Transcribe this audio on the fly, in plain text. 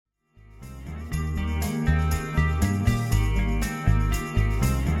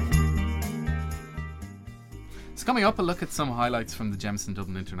Coming up, a look at some highlights from the Jameson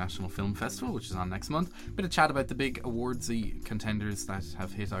Dublin International Film Festival, which is on next month. A bit of chat about the big awardsy contenders that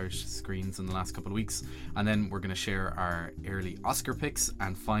have hit Irish screens in the last couple of weeks. And then we're going to share our early Oscar picks.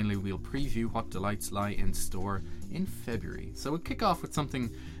 And finally, we'll preview what delights lie in store in February. So we'll kick off with something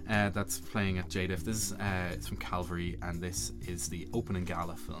that's playing at JDIF. This is it's from Calvary, and this is the opening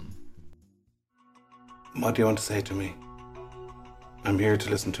gala film. What do you want to say to me? I'm here to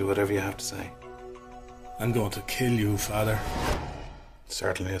listen to whatever you have to say. I'm going to kill you, Father.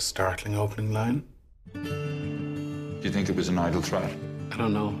 Certainly a startling opening line. Do you think it was an idle threat? I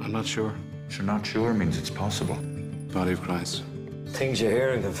don't know. I'm not sure. If you're not sure, means it's possible. Body of Christ. Things you hear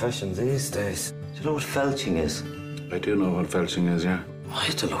in confession these days. Do you know what felching is? I do know what felching is, yeah. I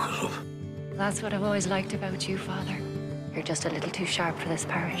had to look it up. That's what I've always liked about you, Father. You're just a little too sharp for this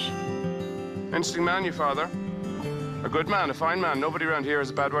parish. Interesting man, you father. A good man, a fine man. Nobody around here has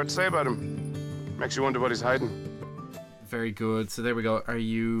a bad word to say about him. Makes you wonder what he's hiding. Very good. So there we go. Are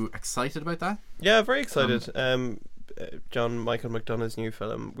you excited about that? Yeah, very excited. John Michael McDonagh's new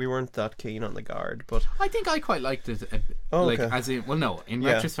film. We weren't that keen on The Guard, but I think I quite liked it. As in, well, no. In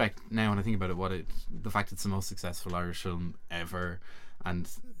retrospect, now when I think about it, the fact it's the most successful Irish film ever, and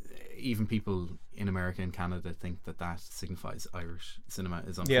even people in America and Canada think that signifies Irish cinema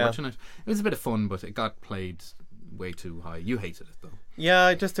is unfortunate. It was a bit of fun, but it got played way too high. You hated it though. Yeah,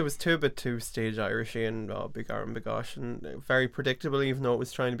 it was a bit too stage Irishy and big and bigosh and very predictable, even though it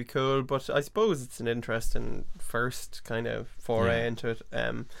was trying to be cool. But I suppose it's an interesting first kind of foray into it.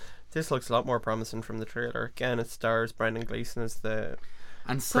 This looks a lot more promising from the trailer. Again, it stars Brendan Gleeson as the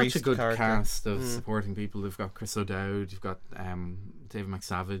and such a good character. cast of supporting people. They've got Chris O'Dowd, you've got David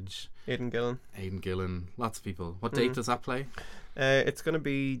McSavage, Aidan Gillen, lots of people. What date does that play? It's going to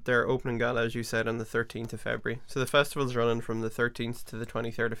be their opening gala, as you said, on the 13th of February. So the festival's running from the 13th to the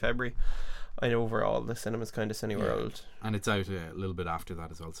 23rd of February. I know overall the cinema's kind of Cineworld. And it's out a little bit after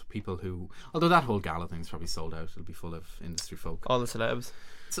that as well. So people who, although that whole gala thing's probably sold out, it'll be full of industry folk. All the celebs.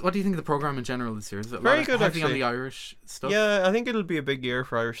 So what do you think of the programme in general this year? Is it very good, heavy actually on the Irish stuff? Yeah, I think it'll be a big year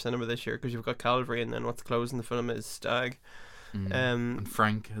for Irish cinema this year, because you've got Calvary, and then what's closing the film is Stag. And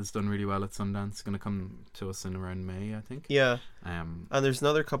Frank has done really well at Sundance. Going to come to us in around May, I think. Yeah. And there's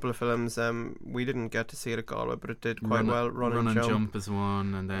another couple of films. We didn't get to see it at Galway, but it did quite well. Run and Jump is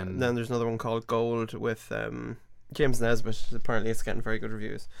one, and then there's another one called Gold with James Nesbitt. Apparently, it's getting very good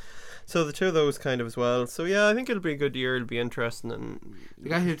reviews. So the two of those kind of as well. So yeah, I think it'll be a good year. It'll be interesting. And the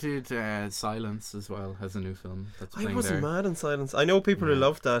guy who did Silence as well has a new film that's playing there. I wasn't mad in Silence. I know people who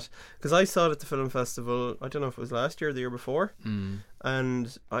loved that, because I saw it at the film festival. I don't know if it was last year or the year before.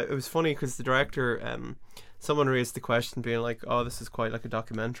 And it was funny because the director, someone raised the question being like, "Oh, this is quite like a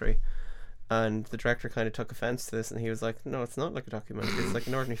documentary." And the director kind of took offence to this, and he was like, "No, it's not like a documentary, it's like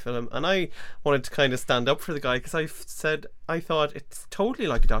an ordinary film." And I wanted to kind of stand up for the guy, because I said I thought it's totally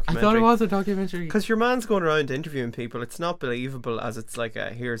like a documentary. I thought it was a documentary. Because your man's going around interviewing people. It's not believable as it's like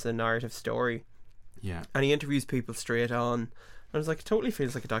here's a narrative story. Yeah. And he interviews people straight on. And I was like, it totally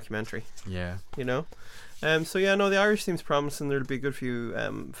feels like a documentary. Yeah. You know? So yeah, no, the Irish seems promising. There'll be a good few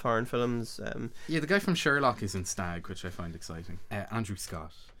foreign films. The guy from Sherlock is in Stag, which I find exciting. Andrew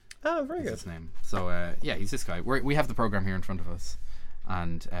Scott. Oh, very good. His name. So he's this guy. We have the programme here in front of us,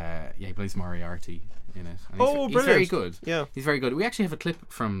 and he plays Moriarty in it. And he's very good. Yeah, he's very good. We actually have a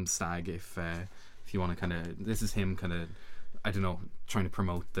clip from Stag if you want to kind of. This is him kind of, I don't know, trying to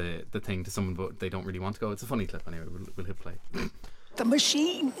promote the thing to someone, but they don't really want to go. It's a funny clip anyway. We'll hit play. The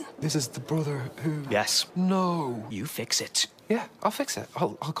machine. This is the brother who. Yes. No. You fix it. Yeah, I'll fix it.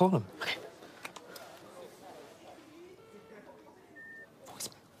 I'll call him. Okay.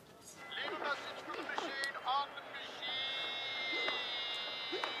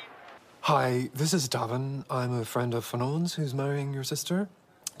 Hi, this is Davin. I'm a friend of Fanon's who's marrying your sister.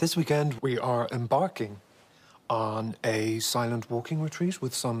 This weekend we are embarking on a silent walking retreat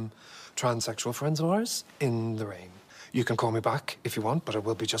with some transsexual friends of ours in the rain. You can call me back if you want, but it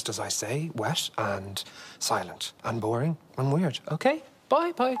will be just as I say, wet and silent and boring and weird. Okay?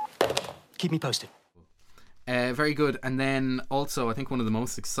 Bye. Keep me posted. Very good. And then also, I think one of the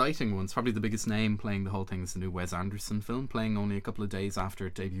most exciting ones, probably the biggest name playing the whole thing, is the new Wes Anderson film, playing only a couple of days after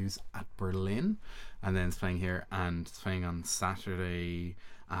it debuts at Berlin. And then it's playing here, and it's playing on Saturday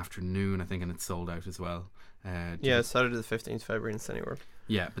afternoon, I think, and it's sold out as well. Saturday the 15th of February in Cineworld.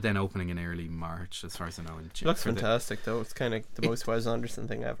 Yeah, but then opening in early March, as far as I know. It looks fantastic, though. It's kind of the most Wes Anderson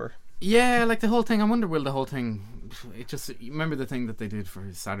thing ever. Yeah, like the whole thing. I wonder, will the whole thing... You remember the thing that they did for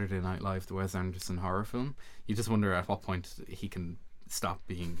Saturday Night Live, the Wes Anderson horror film? You just wonder at what point he can stop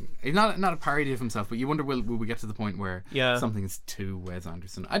being not a parody of himself, but you wonder will we get to the point where something's too Wes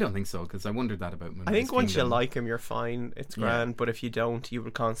Anderson? I don't think so, because I wondered that about Moonrise I think once Kingdom. you like him, you're fine. It's grand. But if you don't, you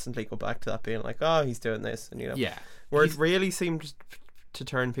will constantly go back to that being like, oh, he's doing this, and where it really seemed to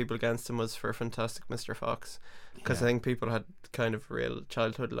turn people against him was for Fantastic Mr. Fox, because I think people had kind of real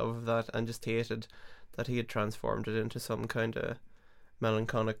childhood love of that and just hated that he had transformed it into some kind of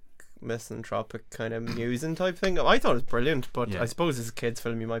melancholic, misanthropic kind of musing type thing. I thought it was brilliant, but I suppose as a kids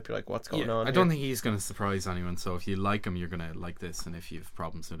film you might be like, what's going on I don't think he's going to surprise anyone, so if you like him you're going to like this, and if you have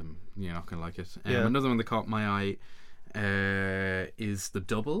problems with him you're not going to like it. Another one that caught my eye is The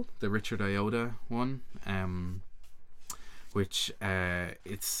Double, the Richard Ayoade one, which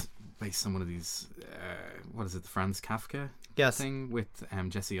it's based on one of these what is it, the Franz Kafka thing with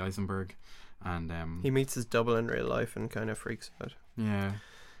Jesse Eisenberg, and he meets his double in real life and kind of freaks out.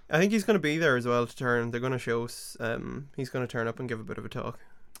 I think he's going to be there as well they're going to show he's going to turn up and give a bit of a talk.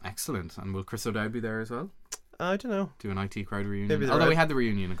 Excellent. And will Chris O'Dowd be there as well? I don't know. Do an IT Crowd reunion. Although we had the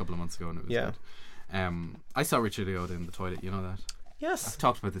reunion a couple of months ago and it was good. I saw Richard Ayoade in the toilet, you know that? Yes. I've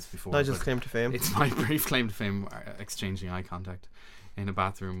talked about this before. Nigel's claim to fame. It's my brief claim to fame, exchanging eye contact in a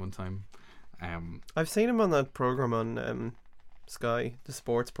bathroom one time. I've seen him on that programme on Sky, the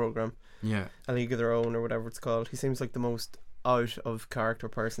sports programme. Yeah. A League of Their Own or whatever it's called. He seems like the most out of character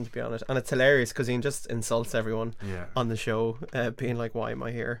person, to be honest, and it's hilarious because he just insults everyone on the show, being like, why am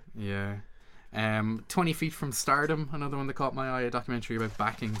I here? 20 Feet from Stardom, another one that caught my eye, a documentary about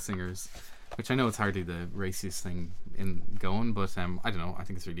backing singers, which I know it's hardly the raciest thing in going, but I don't know, I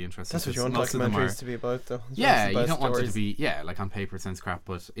think it's really interesting. That's what you want documentaries to be about, though. You don't want it to be like on paper it sounds crap,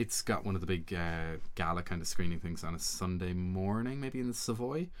 but it's got one of the big gala kind of screening things on a Sunday morning, maybe in the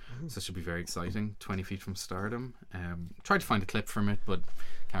Savoy, so it should be very exciting. 20 Feet from Stardom. Tried to find a clip from it, but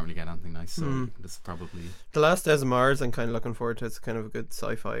can't really get anything nice, so this is probably The Last Days of Mars. I'm kind of looking forward to. It's kind of a good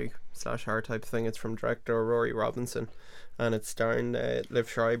sci-fi / horror type thing. It's from director Rory Robinson, and it's starring Liv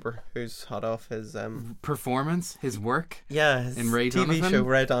Schreiber, who's hot off his performance, his work his in Ray TV Donovan. show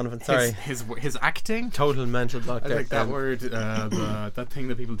Ray Donovan, sorry, his acting, total mental block. I like that word, that thing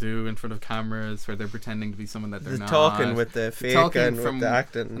that people do in front of cameras where they're pretending to be someone that they're not, talking with the fake and with the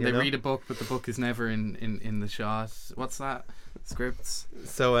acting, and they read a book but the book is never in the shot. What's that? Scripts.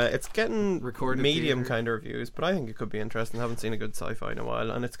 So it's getting recorded medium theater kind of reviews, but I think it could be interesting. I haven't seen a good sci-fi in a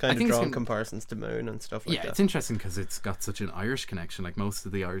while, and it's kind of drawing comparisons to Moon and stuff like that. It's interesting because it's got such an Irish connection. Like most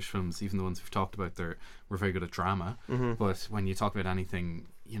of the Irish films, even the ones we've talked about, we're very good at drama, but when you talk about anything,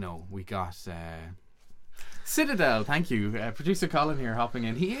 we got Citadel, thank you. Producer Colin here hopping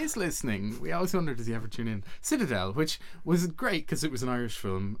in. He is listening. We always wonder, does he ever tune in? Citadel, which was great because it was an Irish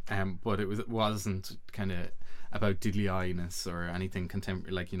film, but it wasn't kind of about diddly-eyiness or anything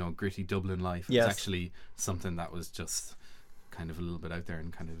contemporary, like, gritty Dublin life. It was actually something that was just kind of a little bit out there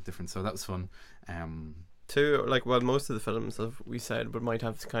and kind of different. So that was fun. Most of the films we said, but might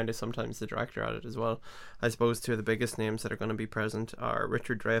have kind of sometimes the director at it as well. I suppose two of the biggest names that are going to be present are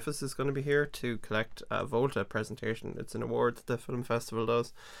Richard Dreyfuss is going to be here to collect a Volta presentation. It's an award that the film festival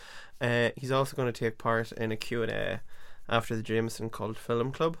does. He's also going to take part in a Q&A after the Jameson Cult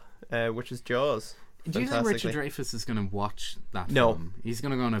Film Club, which is Jaws. Do you think Richard Dreyfuss is going to watch that film? He's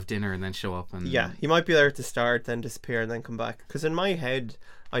going to go and have dinner and then show up and... Yeah, he might be there at the start, then disappear and then come back. Because in my head,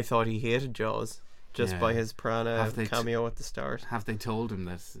 I thought he hated Jaws just by his piranha cameo at the start. Have they told him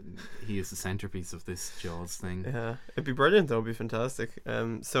that he is the centerpiece of this Jaws thing? Yeah, it'd be brilliant though, it'd be fantastic.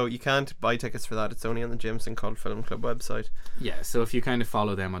 So you can't buy tickets for that, it's only on the Jameson Cult Film Club website. Yeah, so if you kind of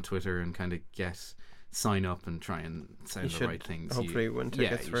follow them on Twitter and kind of sign up and try and say the right things, hopefully win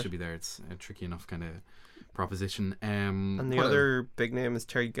tickets for you should be there. It's a tricky enough kind of proposition. And the other big name is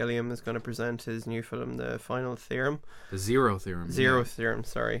Terry Gilliam is going to present his new film, The Final Theorem. The Zero Theorem. Theorem,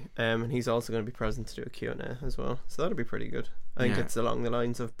 sorry. And he's also going to be present to do a Q&A as well. So that'll be pretty good. I think it's along the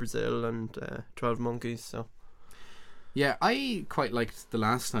lines of Brazil and 12 Monkeys. So yeah, I quite liked the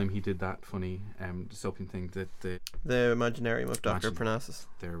last time he did that funny dystopian thing, that the Imaginarium of Dr. Parnassus.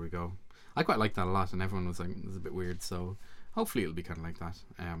 There we go. I quite liked that a lot, and everyone was like, it was a bit weird, so hopefully it'll be kind of like that.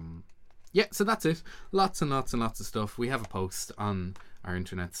 So that's it. Lots and lots and lots of stuff. We have a post on our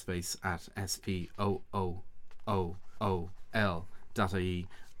internet space at spool.ie,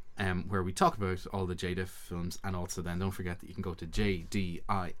 where we talk about all the JDIF films, and also then don't forget that you can go to jdiff.com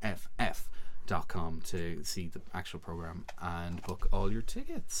to see the actual program and book all your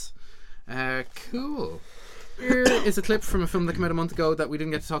tickets. Cool. Here is a clip from a film that came out a month ago that we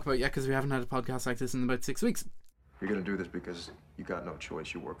didn't get to talk about yet because we haven't had a podcast like this in about 6 weeks. You're gonna do this because you got no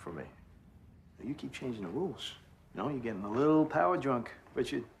choice. You work for me. You keep changing the rules. You're getting a little power drunk.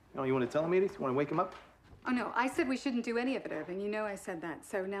 Richard, you want to tell him, Edith? You want to wake him up? Oh, no, I said we shouldn't do any of it, Irving. You know I said that.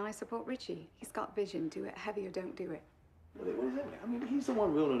 So now I support Richie. He's got vision. Do it heavy or don't do it. What does that mean? I mean, he's the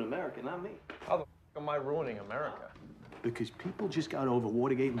one ruining America, not me. How the f*** am I ruining America? Because people just got over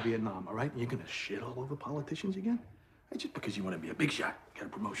Watergate and Vietnam, all right? And you're gonna shit all over politicians again? Just because you want to be a big shot, get a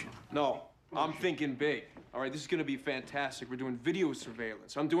promotion. No, I'm thinking big. All right, this is gonna be fantastic. We're doing video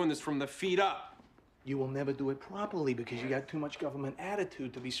surveillance. I'm doing this from the feet up. You will never do it properly because you got too much government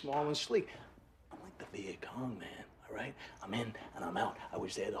attitude to be small and sleek. I'm like the Viet Cong, man, all right? I'm in and I'm out. I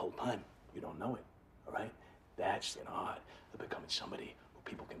was there the whole time. You don't know it, all right? That's an art of becoming somebody who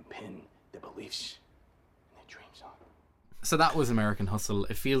people can pin their beliefs and their dreams on. So that was American Hustle.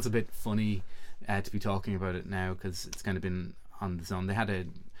 It feels a bit funny to be talking about it now because it's kind of been on the zone. They had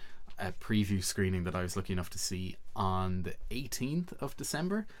a preview screening that I was lucky enough to see on the 18th of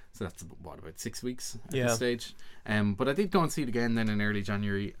December. So that's about 6 weeks at this stage. But I did go and see it again then in early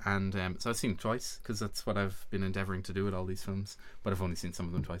January, and so I've seen it twice because that's what I've been endeavouring to do with all these films. But I've only seen some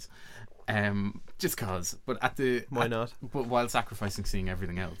of them twice. Just cause. But why not? But while sacrificing seeing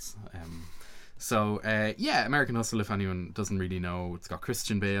everything else. American Hustle, if anyone doesn't really know, it's got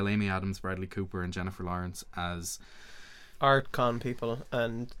Christian Bale, Amy Adams, Bradley Cooper and Jennifer Lawrence as art con people,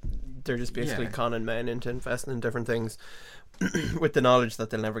 and they're just basically conning men into investing in different things with the knowledge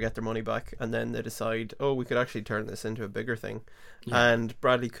that they'll never get their money back, and then they decide, oh, we could actually turn this into a bigger thing. And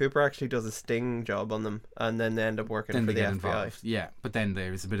Bradley Cooper actually does a sting job on them, and then they end up working for the FBI. Involved. But then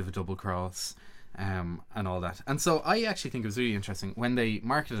there's a bit of a double cross and all that. And so I actually think it was really interesting when they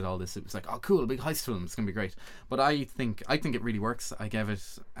marketed all this. It was like, oh cool, a big heist film, it's gonna be great. But I think it really works. I gave it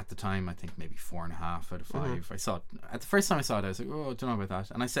at the time, I think maybe 4.5 out of 5. I saw it at the first time I saw it, I was like, oh, I don't know about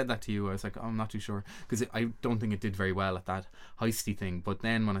that, and I said that to you. I was like, oh, I'm not too sure, because I don't think it did very well at that heisty thing. But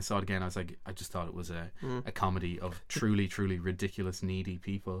then when I saw it again, I was like, I just thought it was a comedy of truly ridiculous needy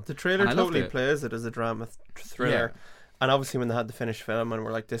people. The trailer totally plays it as a drama thriller. And obviously when they had the finished film and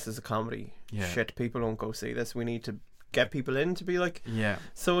we're like, this is a comedy, shit, people don't go see this, we need to get people in to be like,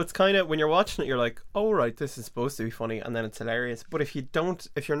 so it's kind of, when you're watching it, you're like, oh right, this is supposed to be funny, and then it's hilarious. But if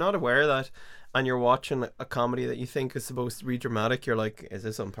you're not aware of that, and you're watching a comedy that you think is supposed to be dramatic, you're like, is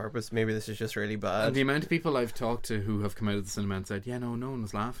this on purpose? Maybe this is just really bad. And the amount of people I've talked to who have come out of the cinema and said, no one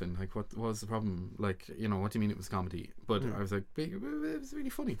was laughing, like, what was the problem? Like, what do you mean it was comedy? But I was like, it was really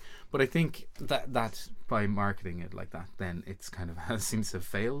funny. But I think that by marketing it like that, then it's kind of seems to have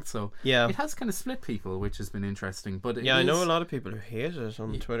failed. So it has kind of split people, which has been interesting. But I know a lot of people who hate it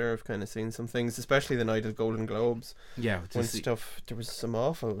on Twitter. I've kind of seen some things, especially the night of the Golden Globes. There was some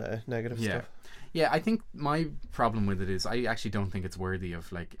awful negative stuff. Yeah, I think my problem with it is I actually don't think it's worthy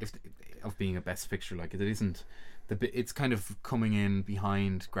of of being a best picture. Like, it isn't it's kind of coming in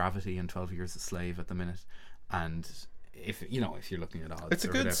behind Gravity and 12 Years a Slave at the minute. And if you're looking at odds, it's a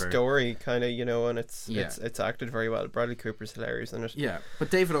good story, kind of, and it's acted very well. Bradley Cooper's hilarious in it. Yeah, but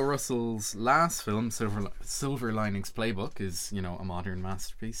David O. Russell's last film, Silver Linings Playbook, is a modern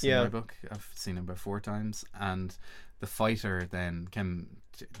masterpiece in my book. I've seen it about 4 times, and The Fighter then came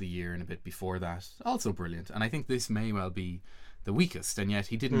the year and a bit before that, also brilliant. And I think this may well be the weakest, and yet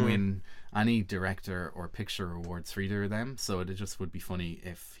he didn't win any director or picture awards for either of them, so it just would be funny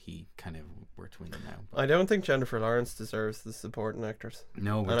if he kind of were to win it now. But I don't think Jennifer Lawrence deserves the supporting actress.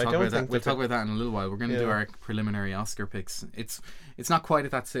 No, we'll talk about that in a little while. We're going to do our preliminary Oscar picks. It's not quite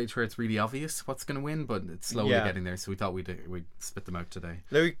at that stage where it's really obvious what's going to win, but it's slowly getting there, so we thought we'd spit them out today.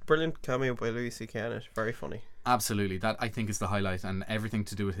 Brilliant cameo by Louis C.K. in it, very funny. Absolutely, that I think is the highlight, and everything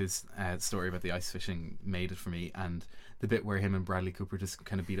to do with his story about the ice fishing made it for me. And the bit where him and Bradley Cooper just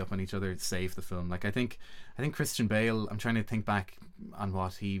kind of beat up on each other saved the film. Like, I think Christian Bale, I'm trying to think back on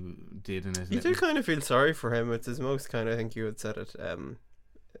what he did in it. You do kind of feel sorry for him. It's his most kind of, I think you had said it,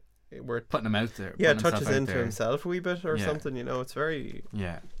 we're putting him out there. Yeah, touches into himself a wee bit or something, it's very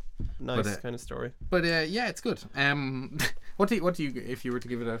nice kind of story. But it's good. What do you if you were to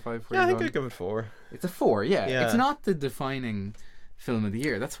give it a 5? I think I'd give it 4. It's a 4. Yeah. It's not the defining film of the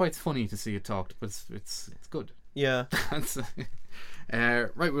year. That's why it's funny to see it talked, but it's good. Yeah.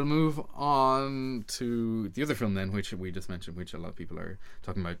 Right, we'll move on to the other film then, which we just mentioned, which a lot of people are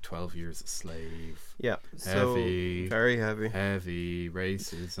talking about, 12 Years a Slave. Yeah, heavy, so very heavy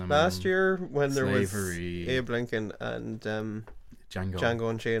racism. Last year when slavery. There was Abe Lincoln and Django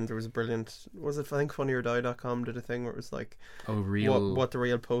Unchained, there was a brilliant, was it, I think FunnyOrDie.com did a thing where it was like what the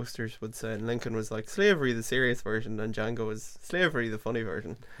real posters would say, and Lincoln was like slavery the serious version and Django was slavery the funny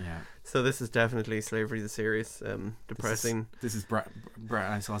version. So this is definitely slavery the serious, depressing. This is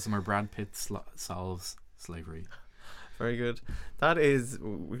I saw somewhere Brad Pitt solves slavery. Very good. That is,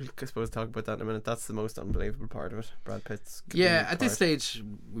 we'll I suppose talk about that in a minute. That's the most unbelievable part of it. Brad Pitt's. Yeah, at this stage,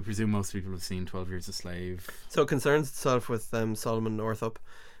 we presume most people have seen 12 Years a Slave. So it concerns itself with Solomon Northup,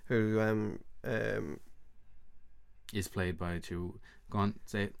 who is played by go on,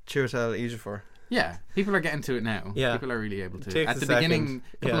 say it. Chiwetel Ejiofor. Yeah, people are getting to it now. Yeah. People are really able to. Takes At the a second. beginning,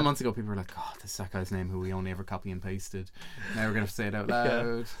 a couple of months ago, people were like, "Oh, this is that guy's name who we only ever copy and pasted." Now we're going to say it out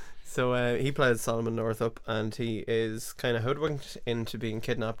loud. Yeah. So he plays Solomon Northup, and he is kind of hoodwinked into being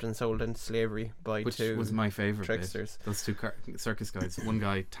kidnapped and sold into slavery by Which two was my favourite tricksters. bit. Those two circus guys. One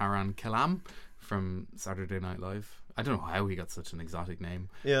guy, Taran Killam, from Saturday Night Live. I don't know how he got such an exotic name.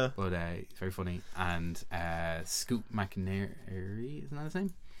 Yeah. But very funny. And Scoot McNairy, isn't that his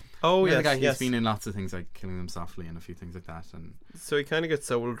name? Oh, the yes, guy, he's yes. been in lots of things like Killing Them Softly and a few things like that. And So he kind of gets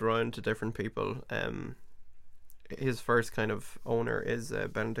sold around to different people. His first kind of owner is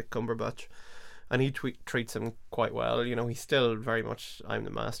Benedict Cumberbatch, and he treats him quite well. You know, he's still very much, I'm the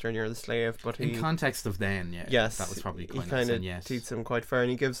master and you're the slave. But in context of then, yeah, yes, that was probably quite he kind of yes. treats him quite fair,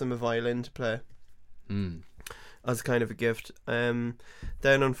 and he gives him a violin to play as kind of a gift. Then,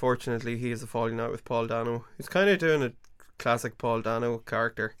 unfortunately, he has a falling out with Paul Dano, who's kind of doing a classic Paul Dano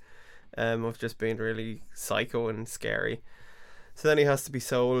character. Of just being really psycho and scary. So then he has to be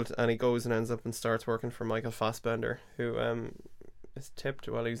sold, and he goes and ends up and starts working for Michael Fassbender, who is tipped,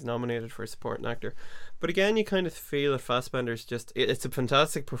 well, he's nominated for a supporting actor. But again, you kind of feel that Fassbender's just, it's a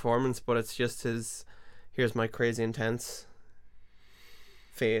fantastic performance, but it's just his here's my crazy intense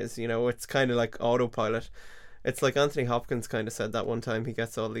phase, you know. It's kind of like autopilot. It's like Anthony Hopkins kind of said that one time. He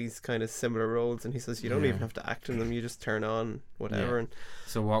gets all these kind of similar roles, and he says you don't even have to act in them, you just turn on whatever. And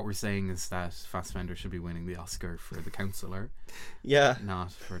so what we're saying is that Fassbender should be winning the Oscar for The Counselor,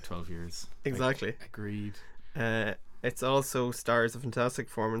 not for 12 Years. Exactly. Agreed. It's also stars a fantastic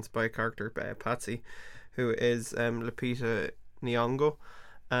performance by a character, Patsy, who is Lupita Nyong'o,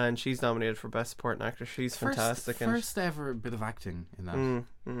 and she's nominated for Best Supporting Actress. She's fantastic. First ever bit of acting in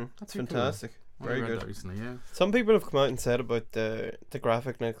that. That's fantastic. Cool. Very good. Recently, yeah. Some people have come out and said about the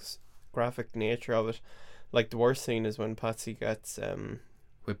graphic nature of it. Like, the worst scene is when Patsy gets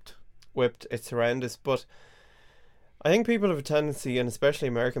whipped. It's horrendous, but I think people have a tendency, and especially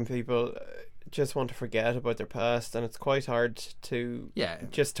American people, just want to forget about their past, and it's quite hard to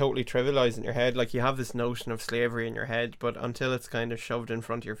just totally trivialize in your head. Like, you have this notion of slavery in your head, but until it's kind of shoved in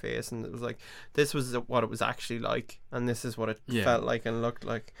front of your face, and it was like, this was what it was actually like, and this is what it felt like and looked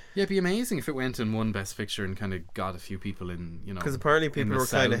like. Yeah, it'd be amazing if it went and won Best Picture and kind of got a few people in, you know, because apparently people were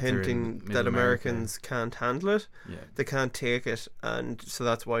kind of hinting that Americans America can't handle it, they can't take it, and so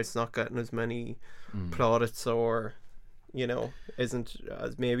that's why it's not getting as many plaudits, or, you know, isn't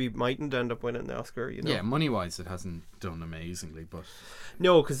as maybe mightn't end up winning the Oscar, you know. Yeah, money wise it hasn't done amazingly, but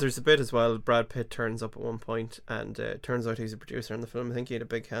no, because there's a bit as well. Brad Pitt turns up at one point, and it turns out he's a producer in the film. I think he had a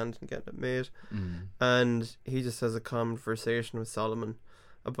big hand in getting it made, and he just has a conversation with Solomon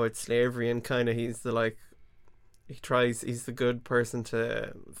about slavery, and kind of he's the he's the good person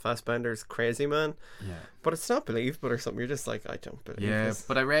to Fassbender's crazy man. Yeah, but it's not believable or something. You're just like, I don't believe this.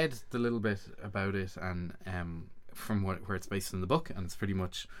 But I read the little bit about it, and from where it's based in the book, and it's pretty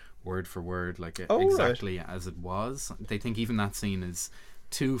much word for word exactly as it was. They think even that scene is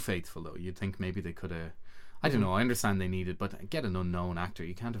too faithful, though. You'd think maybe they could have, I don't know, I understand they needed, but get an unknown actor.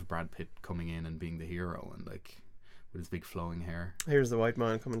 You can't have Brad Pitt coming in and being the hero and with his big flowing hair. Here's the white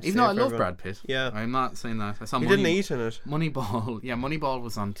man coming to even though I love Brad Pitt. Yeah, I'm not saying that. I saw he didn't eat in it. Moneyball. Yeah, Moneyball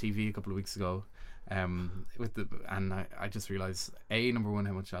was on TV a couple of weeks ago. I just realised, A, number one,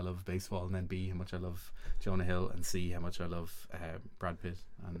 how much I love baseball, and then B, how much I love Jonah Hill, and C, how much I love Brad Pitt.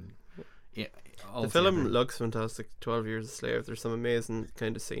 And the film looks fantastic. 12 Years a Slave. There's some amazing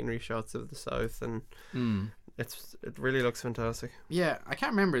kind of scenery shots of the South, and it really looks fantastic. Yeah, I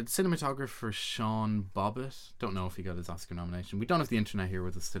can't remember. Cinematographer Sean Bobbitt. Don't know if he got his Oscar nomination. We don't have the internet here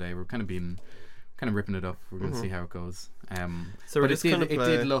with us today. We're kind of ripping it up. We're going to see how it goes. But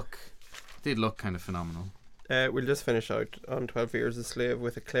it did look kind of phenomenal. We'll just finish out on 12 Years a Slave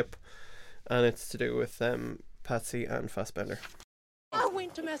with a clip, and it's to do with Patsy and Fassbender. I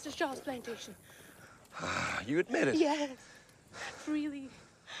went to Master Shaw's plantation. You admit it? Yes, freely.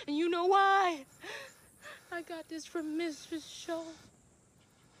 And you know why? I got this from Mrs. Shaw.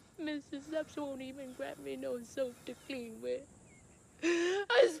 Mrs. Epps won't even grab me no soap to clean with.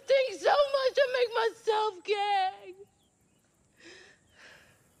 I stink so much I make myself gag.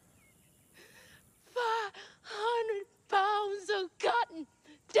 500 pounds of cotton,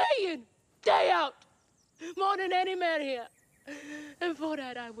 day in, day out, more than any man here. And for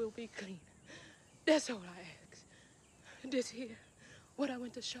that I will be clean. That's all I ask. This here, what I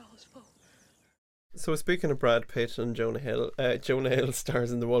went to Shaw's for. So speaking of Brad Pitt and Jonah Hill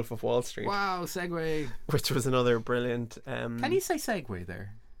stars in The Wolf of Wall Street. Wow, segue. Which was another brilliant. Can you say segue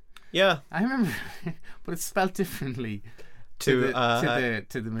there? Yeah, I remember, but it's spelled differently to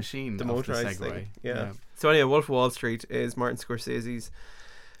the machine, the of motorized the segue. thing. Yeah. So anyway, Wolf of Wall Street is Martin Scorsese's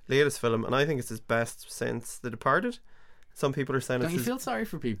latest film, and I think it's his best since The Departed. Some people are saying Don't you feel sorry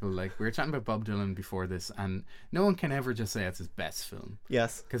for people? Like, we were chatting about Bob Dylan before this, and no one can ever just say it's his best film.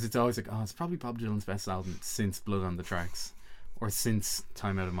 Yes. Because it's always like, oh, it's probably Bob Dylan's best album since Blood on the Tracks, or since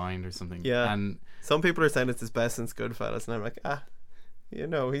Time Out of Mind or something. Yeah. And some people are saying it's his best since Goodfellas, and I'm like,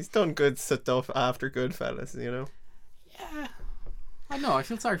 he's done good stuff after Goodfellas, you know? Yeah. I know, I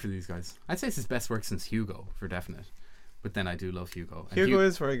feel sorry for these guys. I'd say it's his best work since Hugo, for definite. But then I do love Hugo. And Hugo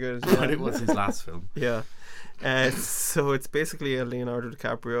is very good. Yeah. But it was his last film. Yeah. So it's basically a Leonardo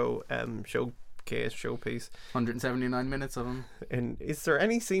DiCaprio showpiece. 179 minutes of him. And is there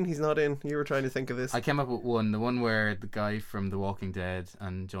any scene he's not in? You were trying to think of this. I came up with one. The one where the guy from The Walking Dead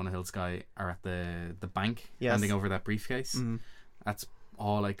and Jonah Hill's guy are at the bank handing over that briefcase. Mm-hmm. That's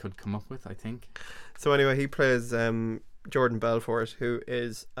all I could come up with, I think. So anyway, he plays Jordan Belfort, who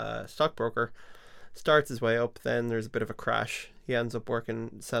is a stockbroker. Starts his way up, then there's a bit of a crash. He ends up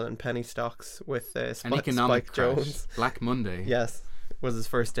selling penny stocks with an economic Spike crash. Jones. Black Monday. Yes, was his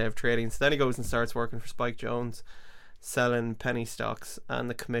first day of trading. So then he goes and starts working for Spike Jones, selling penny stocks, and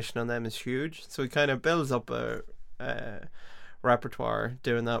the commission on them is huge. So he kind of builds up a repertoire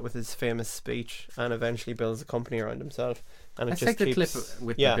doing that with his famous speech, and eventually builds a company around himself. And Let's it just take the keeps, clip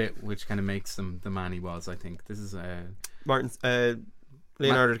with the bit which kind of makes him the man he was. I think this is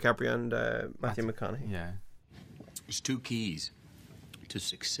Leonardo DiCaprio and Matthew McConaughey. Yeah. There's two keys to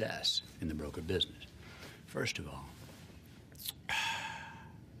success in the broker business. First of all,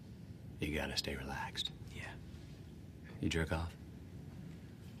 you gotta stay relaxed. Yeah. You jerk off?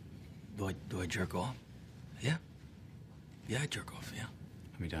 Do I jerk off? Yeah. Yeah, I jerk off, yeah. How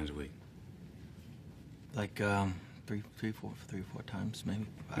many times a week? Like, three, four times, maybe.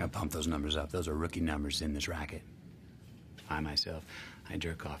 I'm gonna pump those numbers up. Those are rookie numbers in this racket. I myself, I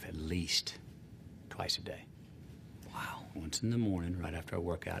jerk off at least twice a day. Wow. Once in the morning, right after I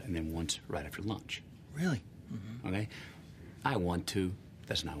work out, and then once right after lunch. Really? Mm-hmm. Okay? I want to.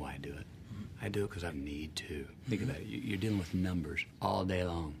 That's not why I do it. Mm-hmm. I do it because I need to. Think about it. You're dealing with numbers all day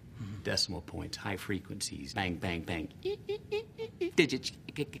long. Mm-hmm. Decimal points, high frequencies, bang, bang, bang. Digits.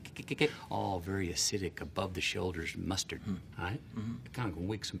 All very acidic, above the shoulders mustard. Mm-hmm. All right? Mm-hmm. It kind of can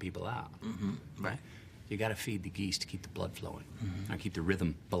wig some people out. Mm-hmm. Right. You got to feed the geese to keep the blood flowing. Mm-hmm. And keep the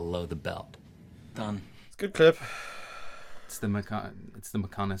rhythm below the belt. Done. It's a good clip. It's the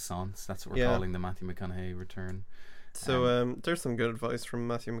McConaissance. That's what we're calling the Matthew McConaughey return. So there's some good advice from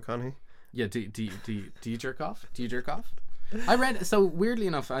Matthew McConaughey. Yeah. Do you jerk off? Do you jerk off? I read. So weirdly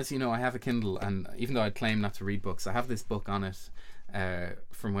enough, as you know, I have a Kindle, and even though I claim not to read books, I have this book on it.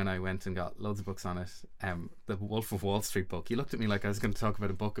 From when I went and got loads of books on it, the Wolf of Wall Street book. He looked at me like I was going to talk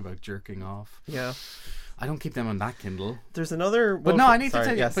about a book about jerking off. Yeah. I don't keep them on that Kindle. There's another... But no, I need to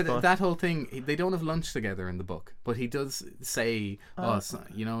tell you, but that whole thing, they don't have lunch together in the book, but he does say, son,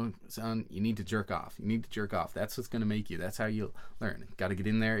 you need to jerk off. You need to jerk off. That's what's going to make you. That's how you'll learn. Got to get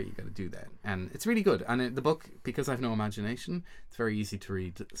in there. You got to do that. And it's really good. And the book, because I've no imagination, it's very easy to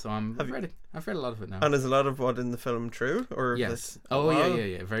read. So I've read it. I've read a lot of it now. And is a lot of what in the film true? Or yes.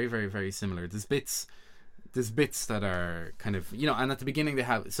 Yeah. Very, very, very similar. There's bits that are kind of, and at the beginning they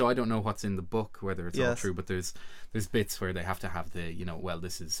have, so I don't know what's in the book, whether it's all true, but there's bits where they have to have the,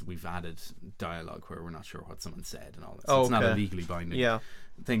 we've added dialogue where we're not sure what someone said and all that. So it's not a legally binding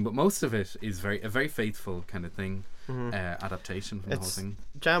thing, but most of it is a very faithful kind of thing, adaptation from the whole thing.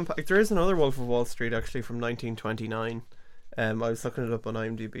 Jam-packed. There is another Wolf of Wall Street actually from 1929. I was looking it up on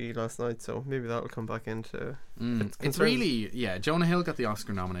IMDb last night, so maybe that'll come back into... It's really, Jonah Hill got the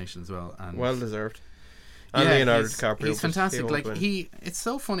Oscar nomination as well. And well deserved. And Leonardo DiCaprio. He's fantastic. It's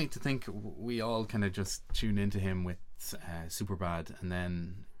so funny to think we all kind of just tune into him with Superbad, and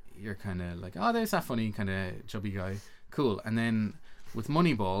then you're kind of like, oh, there's that funny kind of chubby guy, cool. And then with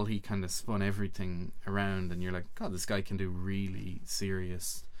Moneyball, he kind of spun everything around, and you're like, God, this guy can do really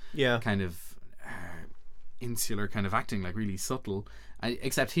serious, kind of insular kind of acting, like really subtle.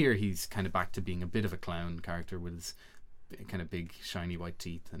 Except here, he's kind of back to being a bit of a clown character with his kind of big shiny white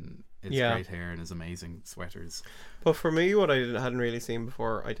teeth and his great hair and his amazing sweaters. But for me, what I hadn't really seen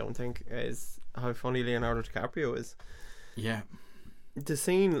before, I don't think, is how funny Leonardo DiCaprio is. Yeah. The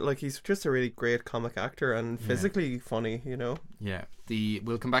scene, like, he's just a really great comic actor and physically funny, Yeah.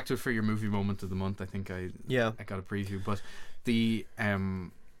 We'll come back to it for your movie moment of the month. I think I got a preview, but the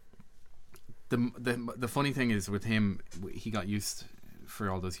funny thing is with him, he got used for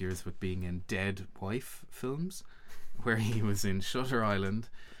all those years with being in dead wife films, where he was in Shutter Island,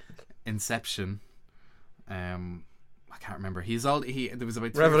 Inception. I can't remember. There was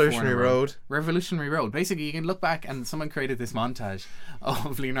about 3 or 4 Revolutionary Road. Revolutionary Road. Basically, you can look back and someone created this montage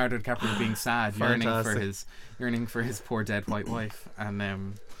of Leonardo DiCaprio being sad, yearning for his poor dead white wife,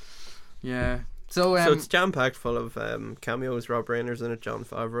 and yeah. So it's jam packed full of cameos. Rob Reiner's in it. Jon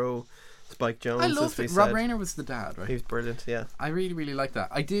Favreau, Spike Jonze. I loved it. Rob Reiner was the dad, right? He was brilliant. Yeah, I really, really liked that.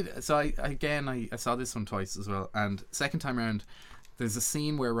 I did. So I saw this one twice as well, and second time around, there's a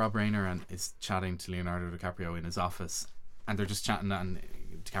scene where Rob Reiner is chatting to Leonardo DiCaprio in his office, and they're just chatting, and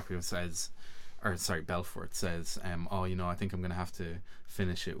DiCaprio says, Belfort says, "Oh, I think I'm going to have to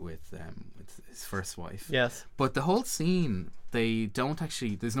finish it with his first wife." Yes. But the whole scene, they don't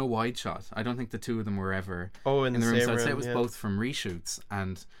actually. There's no wide shot. I don't think the two of them were ever in the room. So I'd say it was both from reshoots,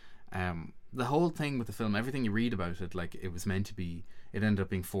 and the whole thing with the film, everything you read about it, like it was meant to be. It ended up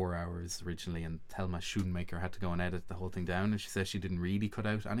being 4 hours originally, and Thelma Schoonmaker had to go and edit the whole thing down, and she says she didn't really cut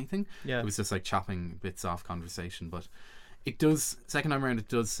out anything. Yeah. It was just like chopping bits off conversation, but it does, second time around, it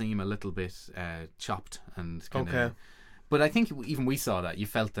does seem a little bit chopped and kind of. But I think even we saw that. You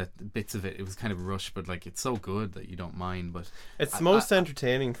felt that bits of it was kind of rushed, but like it's so good that you don't mind. But it's the most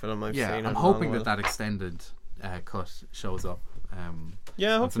entertaining film I've seen. Yeah, I'm hoping that extended cut shows up.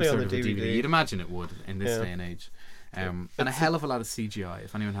 Hopefully on the DVD. You'd imagine it would in this day and age. And a hell of a lot of CGI.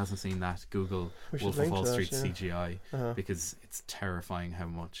 If anyone hasn't seen that, Google Wolf of Wall Street CGI, because it's terrifying how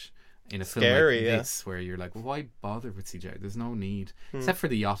much in a film like this, where you're like, well, why bother with CGI? There's no need, except for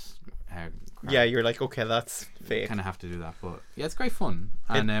the yacht. You're like, okay, that's fake. Kind of have to do that, but yeah, it's great fun.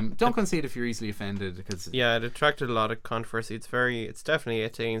 And don't go and see it if you're easily offended, because it attracted a lot of controversy. It's definitely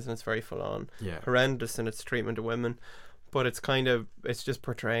 18s, and it's very full on, horrendous in its treatment of women. But it's just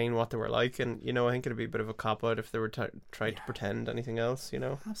portraying what they were like, and I think it'd be a bit of a cop out if they were tried to pretend anything else.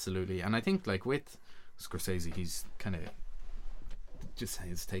 Absolutely. And I think like with Scorsese, he's kind of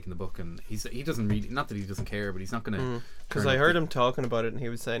he's taking the book, and he doesn't really, not that he doesn't care, but he's not gonna. Because I heard him talking about it, and he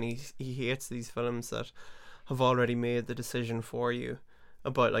was saying he hates these films that have already made the decision for you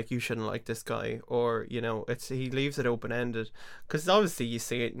about like you shouldn't like this guy, or he leaves it open ended, because obviously you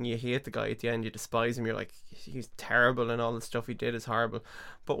see it and you hate the guy at the end, you despise him, you're like, he's terrible and all the stuff he did is horrible.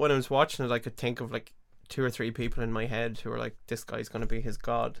 But when I was watching it, I could think of like 2 or 3 people in my head who are like, this guy's going to be his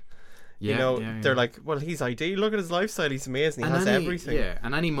god. They're like, well, he's ideal, look at his lifestyle, he's amazing, he has everything.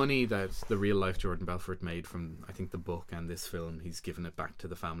 And any money that the real life Jordan Belfort made from, I think, the book and this film, he's given it back to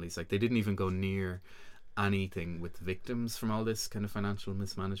the families. Like, they didn't even go near anything with victims from all this kind of financial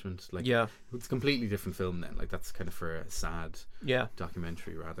mismanagement. Like, it's a completely different film then. Like, that's kind of for a sad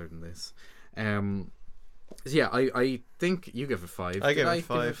documentary rather than this. I think you give it 5. I give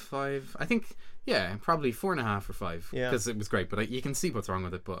it 5. I think probably 4.5 or 5, because it was great, but you can see what's wrong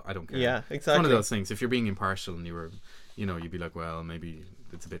with it, but I don't care. Exactly. It's one of those things, if you're being impartial and you were, you'd be like, well, maybe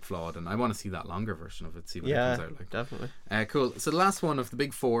it's a bit flawed, and I want to see that longer version of it, see what it comes out like. Definitely. Cool. So the last one of the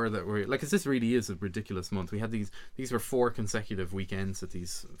big 4 that were like, 'cause this really is a ridiculous month. We had these were 4 consecutive weekends that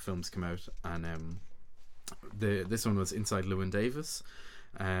these films come out, and this one was Inside Llewyn Davis.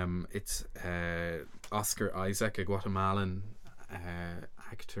 It's Oscar Isaac, a Guatemalan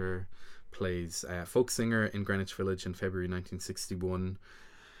actor, plays folk singer in Greenwich Village in February 1961.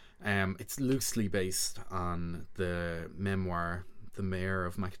 It's loosely based on the memoir The Mayor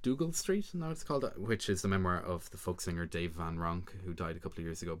of MacDougall Street, now it's called, which is the memoir of the folk singer Dave Van Ronk, who died a couple of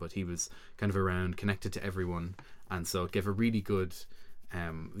years ago, but he was kind of around, connected to everyone, and so it gave a really good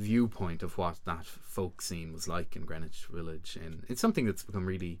viewpoint of what that folk scene was like in Greenwich Village. And it's something that's become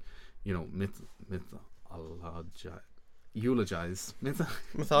really, mythologized.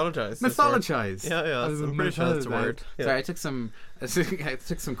 Yeah, I'm pretty sure that's a word. Sorry, I took some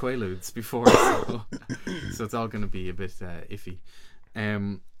Quaaludes before, so it's all going to be a bit iffy.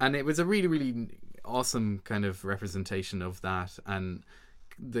 And it was a really, really awesome kind of representation of that. And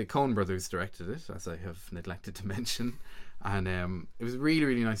the Coen brothers directed it, as I have neglected to mention. And it was really,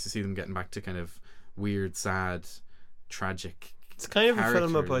 really nice to see them getting back to kind of weird, sad, tragic. It's kind of a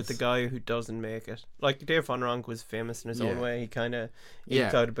film about the guy who doesn't make it. Like, Dave Van Ronk was famous in his own way. He kind of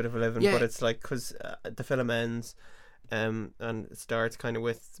eked out a bit of a living, but it's like, because the film ends and it starts kind of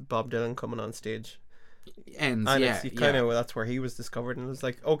with Bob Dylan coming on stage. That's where he was discovered, and it was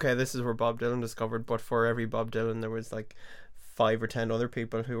like, okay, this is where Bob Dylan discovered, but for every Bob Dylan there was like 5 or 10 other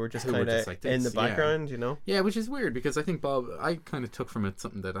people who were just kind of like in the background, which is weird, because I think I kind of took from it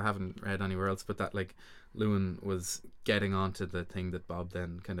something that I haven't read anywhere else, but that like Llewyn was getting onto the thing that Bob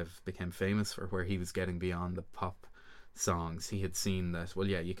then kind of became famous for, where he was getting beyond the pop songs, he had seen that, well,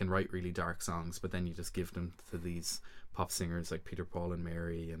 yeah, you can write really dark songs, but then you just give them to these pop singers like Peter, Paul and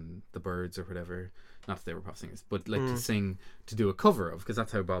Mary and the Byrds or whatever. Not that they were pop singers, but like to do a cover of, because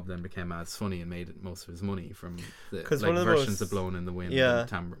that's how Bob then became As Funny and made most of his money from the like versions of Blowin' in the Wind and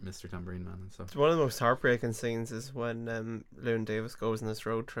Mr. Tambourine Man and stuff. One of the most heartbreaking scenes is when Llewyn Davis goes on this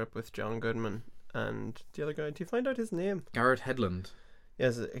road trip with John Goodman and the other guy. Do you find out his name? Garrett Hedlund.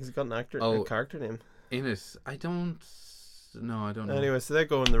 Yes, he's got an a character name in it. I don't know. Anyway, so they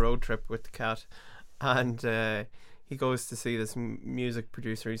go on the road trip with the cat, and he goes to see this music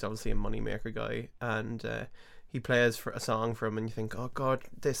producer. He's obviously a moneymaker guy, and he plays for a song for him, and you think, oh God,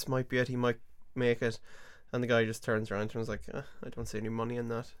 this might be it. He might make it. And the guy just turns around to him and is like, I don't see any money in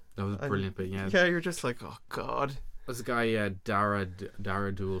that. That was brilliant, but yeah. Yeah, you're just like, oh God. There's a guy,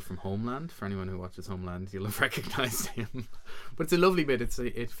 Dara Dool from Homeland. For anyone who watches Homeland, you'll have recognised him. But it's a lovely bit.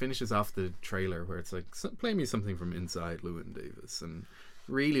 It finishes off the trailer where it's like, play me something from Inside Llewyn Davis. And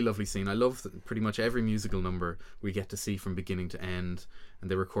really lovely scene. I love pretty much every musical number we get to see from beginning to end, and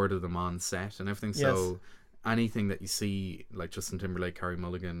they recorded them on set and everything. Yes. So anything that you see like Justin Timberlake, Carey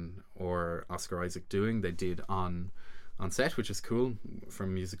Mulligan or Oscar Isaac doing, they did on set, which is cool,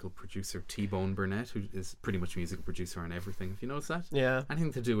 from musical producer T-Bone Burnett, who is pretty much musical producer on everything, if you notice that. Yeah.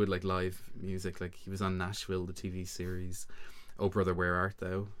 Anything to do with like live music, like he was on Nashville, the TV series, Oh Brother Where Art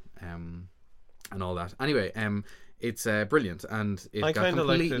Thou, and all that. Anyway, it's brilliant, and it got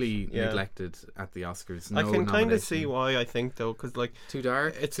completely neglected at the Oscars. I can kind of see why, I think, though, because like too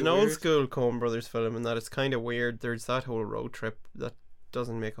dark. It's an old school Coen Brothers film, and that it's kind of weird. There's that whole road trip that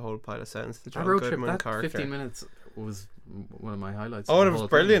doesn't make a whole pile of sense. The John Goodman character. 15 minutes was one of my highlights. Oh, it was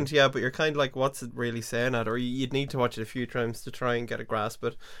brilliant, yeah, but you're kind of like, what's it really saying at? Or you'd need to watch it a few times to try and get a grasp.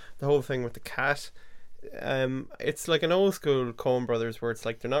 But the whole thing with the cat, it's like an old school Coen Brothers where it's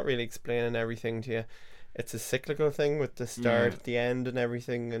like they're not really explaining everything to you. It's a cyclical thing with the start, the end, and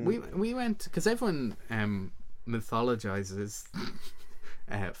everything. And we went, because everyone mythologizes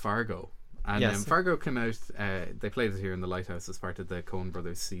Fargo. And yes. Fargo came out, they played it here in the Lighthouse as part of the Coen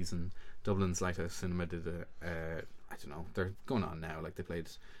Brothers season. Dublin's Lighthouse Cinema did I don't know, they're going on now, like they played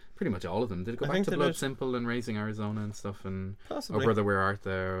pretty much all of them. Did it go back to Blood Simple and Raising Arizona and stuff, and possibly Oh Brother Where Art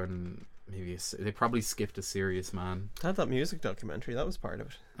Thou, and maybe they probably skipped A Serious Man. Had that music documentary, that was part of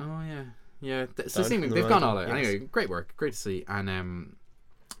it. Oh yeah, so they've gone all out. Yes. Anyway, great work, great to see. And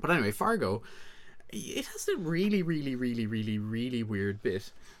but anyway, Fargo, it has a really, really, really, really, really weird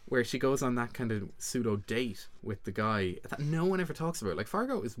bit where she goes on that kind of pseudo date with the guy that no one ever talks about. Like,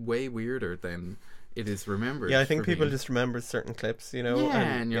 Fargo is way weirder than it is remembered. Yeah, I think people just remember certain clips, you know. Yeah,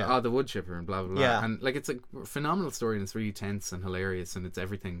 and you're the wood chipper and blah blah blah. Yeah. And like, it's a phenomenal story, and it's really tense and hilarious, and it's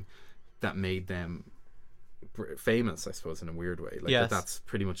everything that made them famous, I suppose, in a weird way. Like, that's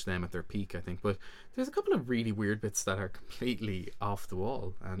pretty much them at their peak, I think. But there's a couple of really weird bits that are completely off the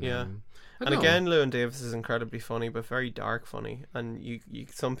wall. And and again, Llewyn Davis is incredibly funny, but very dark funny. And you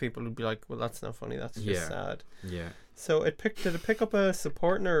some people would be like, well, that's not funny, that's just sad. Yeah. So did it pick up a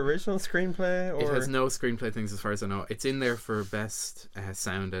supporting or original screenplay? Or? It has no screenplay things as far as I know. It's in there for best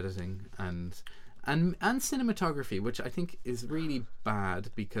sound editing and cinematography, which I think is really bad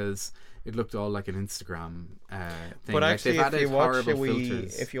because it looked all like an Instagram thing. But actually, like, if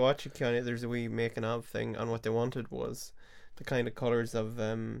you watch it, Keanu, there's a wee making of thing, and what they wanted was the kind of colours of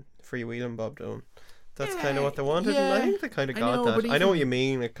Freewheelin' Bob Dylan. That's kind of what they wanted, and I think they kind of got that. I know what you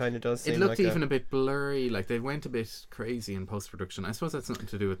mean. It kind of does seem looked like even a bit blurry. Like, they went a bit crazy in post-production. I suppose that's something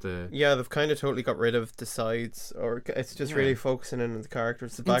to do with the... Yeah, they've kind of totally got rid of the sides, or it's just really focusing in on the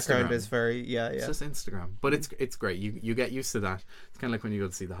characters. The background is very... It's just Instagram. But it's great. You get used to that. It's kind of like when you go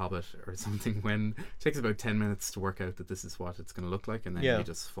to see The Hobbit or something, when it takes about 10 minutes to work out that this is what it's going to look like, and then you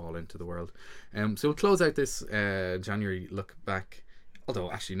just fall into the world. So we'll close out this January look back.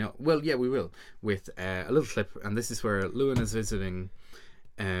 Although, actually, no. Well, yeah, we will. With a little clip. And this is where Llewyn is visiting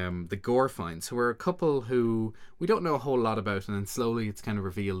the Gorfines, who are a couple who we don't know a whole lot about. And then slowly it's kind of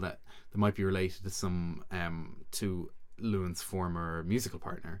revealed that they might be related to to Llewyn's former musical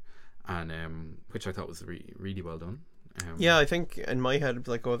partner. And which I thought was really well done. I think in my head it was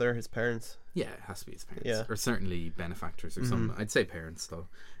like, oh, they're his parents. Yeah, it has to be his parents. Yeah. Or certainly benefactors or something. I'd say parents, though.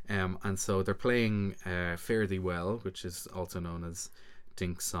 And so they're playing Fare Thee Well, which is also known as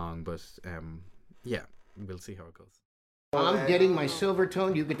Dink's song, but we'll see how it goes. While I'm getting my silver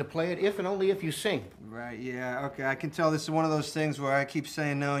tone, you get to play it if and only if you sing. Right, yeah, okay. I can tell this is one of those things where I keep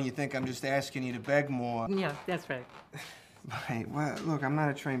saying no and you think I'm just asking you to beg more. Yeah, that's right. Right, well, look, I'm not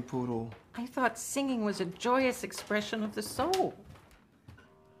a trained poodle. I thought singing was a joyous expression of the soul.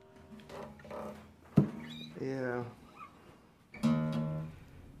 Yeah.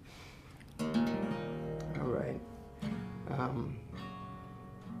 All right.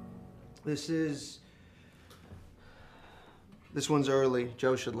 This one's early.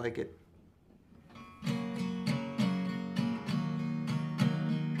 Joe should like it.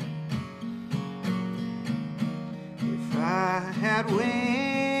 If I had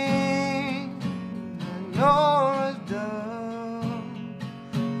wings and Nora's dove,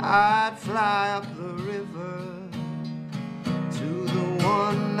 I'd fly up the river to the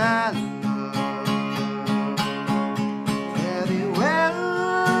one I love. Very well,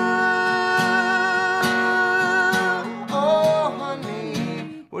 oh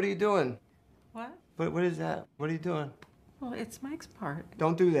honey. What are you doing? What? What is that? What are you doing? Well, it's Mike's part.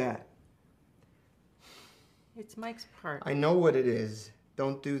 Don't do that. It's Mike's part. I know what it is.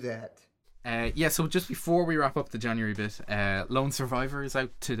 Don't do that. Yeah, so just before we wrap up the January bit, Lone Survivor is out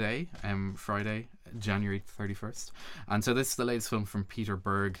today, Friday, January 31st. And so this is the latest film from Peter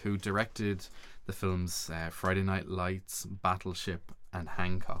Berg, who directed the films Friday Night Lights, Battleship, and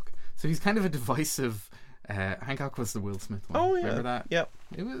Hancock. So he's kind of a divisive... Hancock was the Will Smith one. Oh, yeah. Remember that? Yep.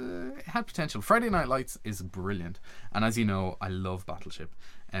 It had potential. Friday Night Lights is brilliant. And as you know, I love Battleship.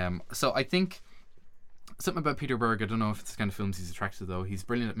 So I think... something about Peter Berg, I don't know if it's the kind of films he's attracted to, though. He's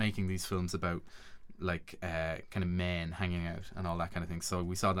brilliant at making these films about like kind of men hanging out and all that kind of thing. So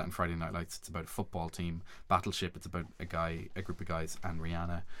we saw that in Friday Night Lights. It's about a football team. Battleship, it's about a group of guys, and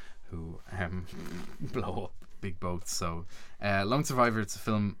Rihanna who blow up big boats. So Lone Survivor, it's a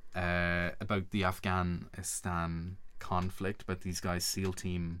film about the Afghanistan conflict, about these guys, SEAL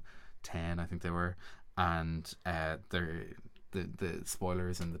Team 10 I think they were, and they're the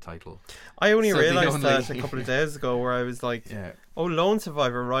spoilers in the title. I only realised that a couple of days ago, where I was like, yeah. "Oh, Lone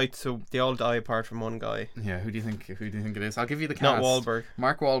Survivor, right? So they all die apart from one guy." Yeah, who do you think it is? I'll give you the cast. Not Wahlberg.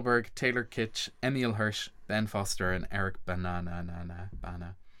 Mark Wahlberg, Taylor Kitsch, Emil Hirsch, Ben Foster, and Eric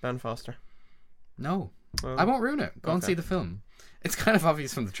Bana. Ben Foster. No, Oh. I won't ruin it. Go and see the film. It's kind of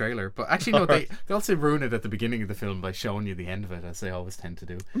obvious from the trailer, but actually no, they also ruin it at the beginning of the film by showing you the end of it, as they always tend to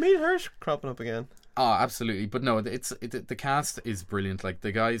do. Emil Hirsch cropping up again. Oh, absolutely. But no, the cast is brilliant. Like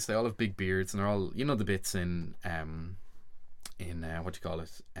the guys, they all have big beards, and they're all, you know, the bits in what do you call it,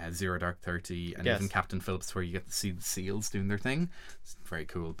 Zero Dark 30, and even Captain Phillips, where you get to see the SEALs doing their thing. It's very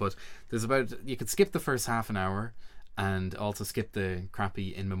cool. But you could skip the first half an hour, and also skip the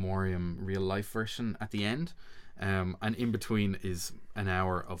crappy in memoriam real life version at the end. And in between is an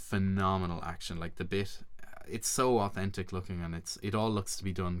hour of phenomenal action. Like the bit, it's so authentic looking, and it all looks to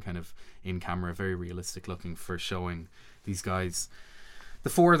be done kind of in camera, very realistic looking, for showing these guys. The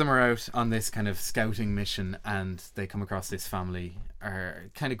four of them are out on this kind of scouting mission, and they come across this family,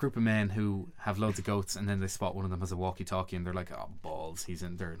 or kind of group of men who have loads of goats, and then they spot one of them has a walkie-talkie, and they're like, oh balls,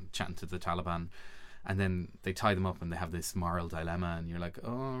 they're chatting to the Taliban. And then they tie them up, and they have this moral dilemma, and you're like,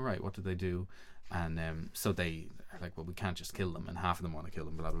 oh right, what did they do? And so they are like, well, we can't just kill them, and half of them want to kill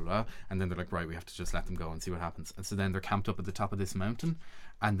them, blah blah blah. And then they're like, right, we have to just let them go and see what happens. And so then they're camped up at the top of this mountain,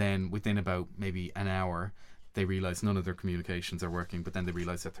 and then within about maybe an hour, they realize none of their communications are working, but then they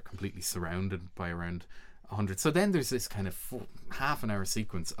realize that they're completely surrounded by around 100. So then there's this kind of half an hour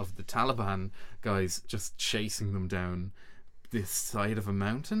sequence of the Taliban guys just chasing them down this side of a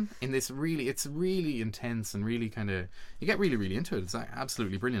mountain in this it's really intense, and really kind of, you get really, really into it. It's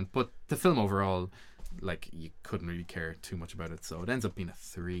absolutely brilliant. But the film overall, like, you couldn't really care too much about it, so it ends up being a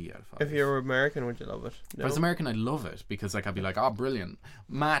 3 out of 5. If you were American, would you love it? No? If I was American, I'd love it, because like I'd be like, oh brilliant,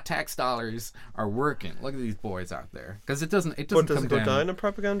 my tax dollars are working, look at these boys out there. Because it doesn't But does it go down a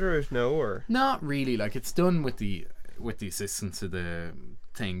propaganda route? No, or not really. Like, it's done with the assistance of the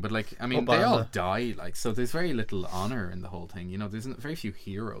thing, but like, I mean, Obama. they all die, like, so there's very little honor in the whole thing, you know. There's very few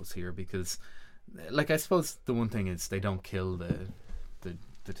heroes here, because like, I suppose the one thing is they don't kill the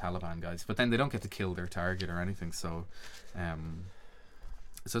Taliban guys, but then they don't get to kill their target or anything, so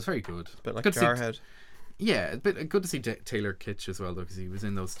it's very good. It's a bit like good Jarhead. Yeah, but good to see Taylor Kitsch as well, though, because he was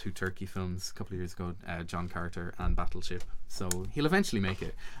in those 2 Turkey films a couple of years ago, John Carter and Battleship, so he'll eventually make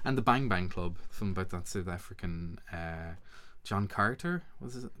it. And the Bang Bang Club, the film about that South African John Carter,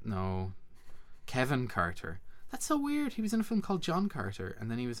 was it? No, Kevin Carter. That's so weird. He was in a film called John Carter, and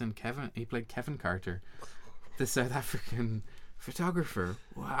then he played Kevin Carter, the South African photographer.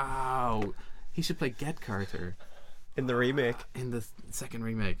 Wow, he should play Get Carter in the remake, in the second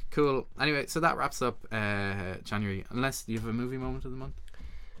remake. Cool. Anyway, so that wraps up January. Unless you have a movie moment of the month.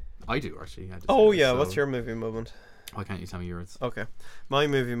 I do, actually. What's your movie moment? Why can't you tell me yours? Okay, my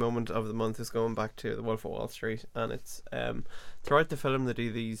movie moment of the month is going back to The Wolf of Wall Street, and it's throughout the film they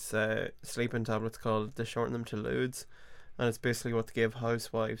do these sleeping tablets called, they shorten them to Ludes, and it's basically what they give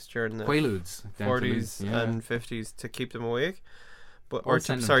housewives during the Quaaludes, 40s and 50s to keep them awake. But Or or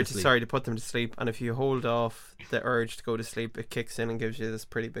send them sorry, to sleep. sorry, to put them to sleep. And if you hold off the urge to go to sleep, it kicks in and gives you this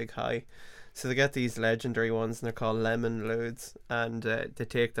pretty big high. So they get these legendary ones, and they're called lemon ludes, and they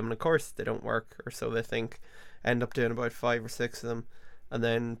take them, and of course they don't work, or so they think. End up doing about 5 or 6 of them, and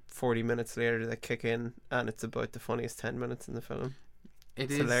then 40 minutes later they kick in, and it's about the funniest 10 minutes in the film.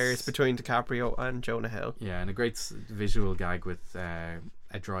 It's hilarious between DiCaprio and Jonah Hill. Yeah, and a great visual gag with a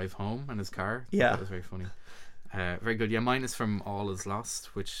drive home and his car. Yeah. That was very funny. Very good. Yeah, mine is from All Is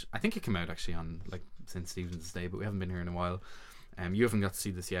Lost, which I think it came out actually on like St. Stephen's Day, but we haven't been here in a while. You haven't got to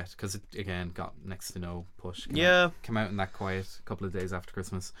see this yet because it again got next to no push. Came out in that quiet couple of days after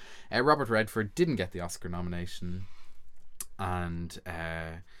Christmas. Robert Redford didn't get the Oscar nomination, and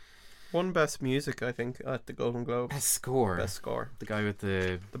won Best Music, I think, at the Golden Globes. Best Score. The guy with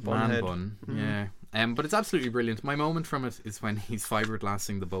the bun man head. bun. Mhm. Yeah. But it's absolutely brilliant. My moment from it is when he's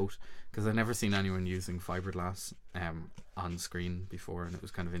fiberglassing the boat, because I've never seen anyone using fiberglass on screen before, and it was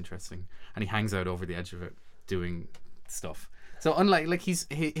kind of interesting. And he hangs out over the edge of it doing stuff. So unlike like his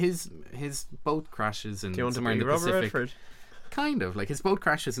boat crashes in Do you want to somewhere in be the Robert Pacific. Redford? Kind of like his boat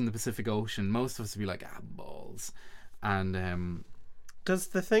crashes in the Pacific Ocean. Most of us would be like balls, and Does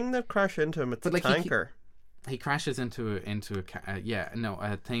the thing that crash into him? It's But, a like, tanker. he crashes into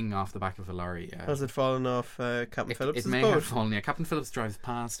a thing off the back of a lorry. Has it fallen off Captain Phillips' It may boat? have fallen. Yeah, Captain Phillips drives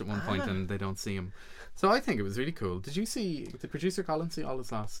past at one point and they don't see him. So I think it was really cool. Did producer Colin see All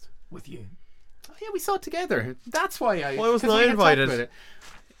Is Lost with you? Oh, yeah, we saw it together. That's why Why wasn't 'cause I we had talked invited? about it.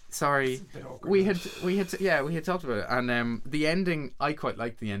 Sorry, we had talked about it, and the ending. I quite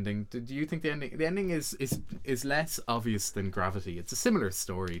liked the ending. Do you think the ending is less obvious than Gravity? It's a similar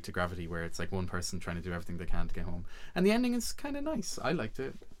story to Gravity, where it's like one person trying to do everything they can to get home, and the ending is kind of nice. I liked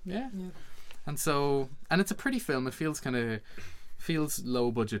it. Yeah. And it's a pretty film. It feels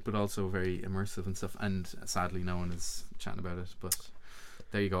low budget, but also very immersive and stuff. And sadly, no one is chatting about it, but.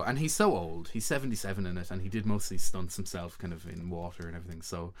 There you go. And he's so old. He's 77 in it, and he did mostly stunts himself kind of in water and everything.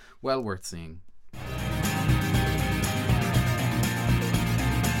 So, well worth seeing.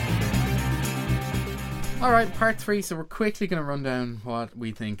 Alright, part 3. So we're quickly going to run down what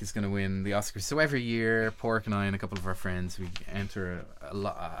we think is going to win the Oscars. So every year, Pork and I and a couple of our friends, we enter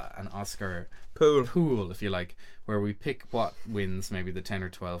an Oscar pool, if you like, where we pick what wins maybe the 10 or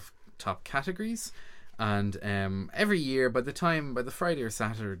 12 top categories. And every year, by the Friday or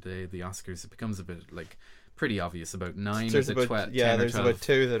Saturday, the Oscars, it becomes a bit like pretty obvious. About 9 of the 12. Yeah, there's about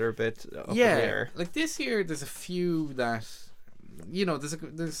 2 that are a bit up in the air. Like this year, there's a few that it's a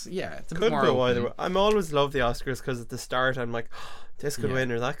bit Could more go open. either way. I'm always love the Oscars because at the start I'm like, this could win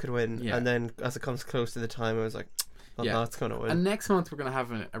or that could win, Yeah. and then as it comes close to the time, I was like, that's gonna win. And next month we're gonna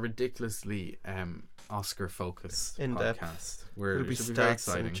have a ridiculously Oscar focused In-depth. podcast where It'll be it should be very stats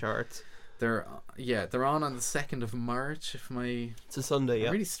and exciting. charts. They're on the 2nd of March. It's a Sunday.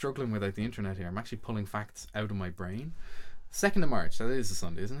 I'm really struggling without the internet here. I'm actually pulling facts out of my brain. 2nd of March. That is a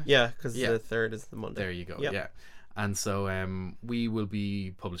Sunday, isn't it? Yeah, because the 3rd is the Monday. There you go. Yep. Yeah. And so we will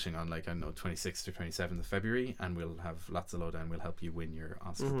be publishing on 26th or 27th of February, and we'll have lots of lowdown. We'll help you win your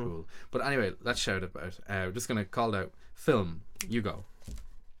Oscar Mhm. pool. But anyway, let's shout about. We're just going to call out film. You go.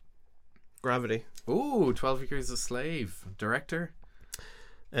 Gravity. Ooh, 12 Years a Slave. Director.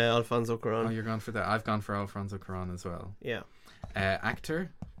 Alfonso Cuarón. Oh, you're gone for that. I've gone for Alfonso Cuarón as well. Yeah.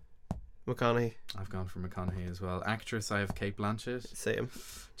 Actor. McConaughey. I've gone for McConaughey as well. Actress, I have Kate Blanchett. Same.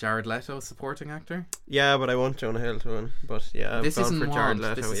 Jared Leto, supporting actor. Yeah, but I want Jonah Hill to win. But yeah, I've This gone isn't for Jared want,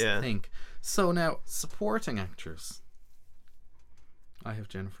 Leto. this is Yeah. think. So now, supporting actors. I have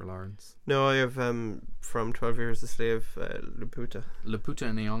Jennifer Lawrence. No, I have from 12 Years a Slave, Lupita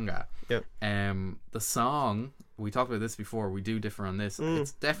Nyong'o. Yep. The song, we talked about this before, we do differ on this.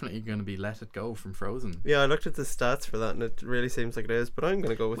 It's definitely going to be Let It Go from Frozen. Yeah, I looked at the stats for that and it really seems like it is, but I'm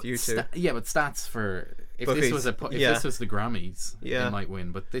going to go with you two. But stats for if Bookies. this was the Grammys, Yeah. it might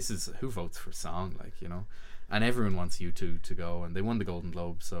win, but this is who votes for song, and everyone wants U2 to go, and they won the Golden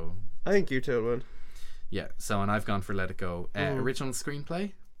Globe, so I think you two will win. yeah. So, and I've gone for Let It Go. Original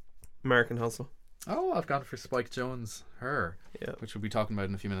screenplay, American Hustle. Oh, I've gone for Spike Jonze, Her, Yeah. which we'll be talking about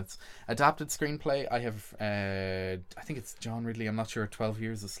in a few minutes. Adapted screenplay, I have, I think it's John Ridley. I'm not sure. 12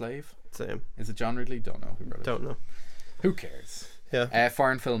 Years a Slave. Same. Is it John Ridley? Don't know who wrote it. Don't know. Who cares? Yeah.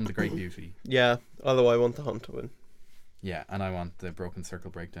 Foreign film, The Great Beauty. Yeah, although I want The Hunt to win. Yeah, and I want the Broken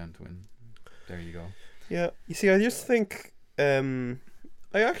Circle Breakdown to win. There you go. Yeah, you see, I just think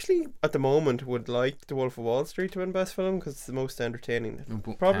I actually at the moment would like The Wolf of Wall Street to win Best Film because it's the most entertaining.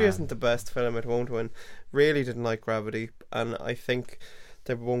 Probably isn't the best film, it won't win. Really didn't like Gravity, and I think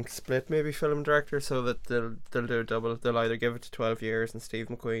they won't split maybe film director, so that they'll do a double. They'll either give it to 12 Years and Steve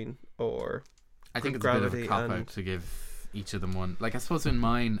McQueen, or I think it's Gravity a bit of a cop and out to give each of them won. Like, I suppose in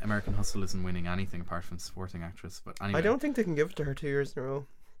mine, American Hustle isn't winning anything apart from supporting actress. But anyway, I don't think they can give it to her 2 years in a row.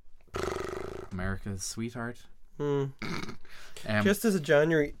 America's Sweetheart. Just as a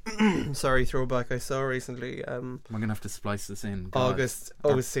January throwback, I saw recently we're gonna have to splice this in. God. August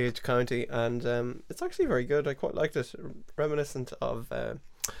Osage County, and it's actually very good. I quite liked it, reminiscent of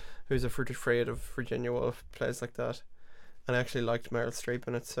Who's Afraid of Virginia Woolf, plays like that. And I actually liked Meryl Streep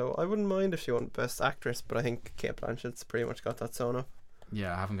in it, so I wouldn't mind if she won Best Actress, but I think Cate Blanchett's pretty much got that sewn up.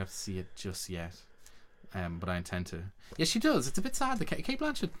 Yeah, I haven't got to see it just yet, but I intend to. Yeah, she does. It's a bit sad that Cate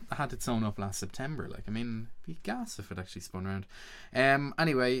Blanchett had it sewn up last September. Like, I mean, be gas if it actually spun around.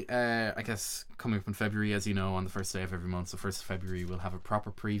 Anyway, I guess coming up in February, as you know, on the first day of every month, so 1st of February, we'll have a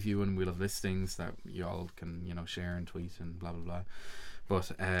proper preview and we'll have listings that you all can, share and tweet and blah blah blah.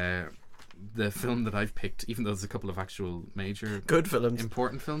 But the film that I've picked, even though there's a couple of actual major good films,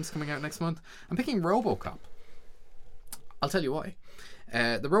 important films coming out next month, I'm picking RoboCop. I'll tell you why.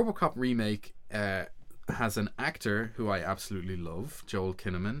 The RoboCop remake has an actor who I absolutely love, Joel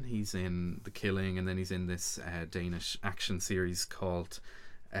Kinnaman. He's in The Killing, and then he's in this Danish action series called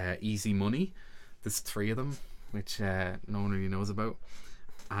Easy Money. There's 3 of them, which no one really knows about.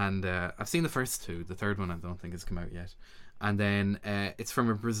 And I've seen the first 2. The third one I don't think has come out yet. And then it's from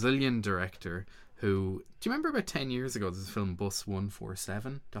a Brazilian director who... Do you remember about 10 years ago there's a film Bus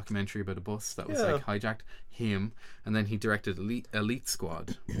 147, documentary about a bus that was like hijacked? Him. And then he directed Elite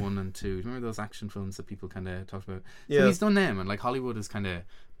Squad 1 and 2. Do you remember those action films that people kind of talked about? So he's done them, and like Hollywood has kind of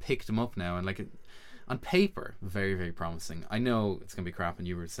picked him up now, and like on paper, very, very promising. I know it's going to be crap, and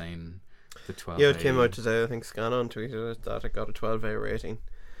you were saying the 12A. Yeah, it came out today. I think Scanon tweeted it that it got a 12A rating.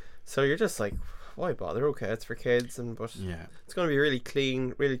 So you're just like, why bother? Okay, it's for kids, but it's going to be really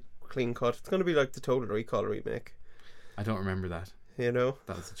clean cut. It's going to be like the Total Recall remake. I don't remember that. You know,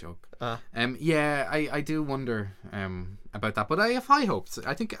 that was a joke. I do wonder about that, but I have high hopes.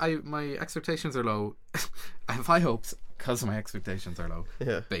 I think my expectations are low. I have high hopes because my expectations are low.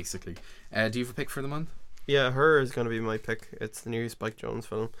 Yeah, basically. Do you have a pick for the month? Yeah, Her is going to be my pick. It's the new Spike Jonze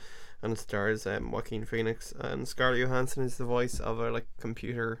film, and it stars Joaquin Phoenix, and Scarlett Johansson is the voice of a like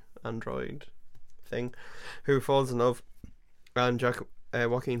computer android thing who falls in love, and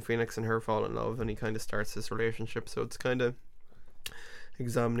Joaquin Phoenix and her fall in love, and he kind of starts this relationship. So it's kind of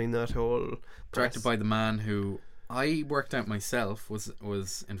examining that whole directed by the man who I worked out myself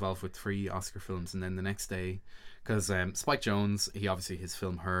was involved with 3 Oscar films, and then the next day, because Spike Jonze, he obviously, his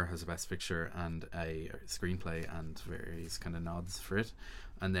film Her has a Best Picture and a screenplay and various kind of nods for it,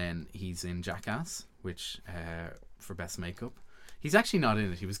 and then he's in Jackass, which for Best Makeup. He's actually not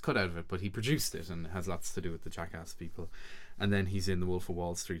in it, he was cut out of it, but he produced it and it has lots to do with the Jackass people. And then he's in The Wolf of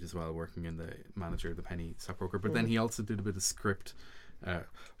Wall Street as well, working in the manager of the penny stockbroker. But then he also did a bit of script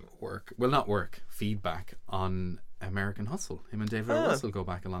feedback on American Hustle. Him and David O. Russell go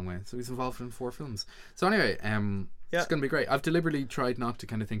back a long way, so he's involved in 4 films. So anyway, it's going to be great. I've deliberately tried not to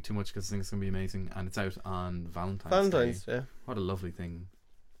kind of think too much because I think it's going to be amazing, and it's out on Valentine's Day. What a lovely thing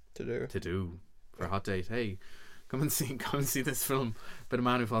to do for a hot date. Hey, come and see this film about a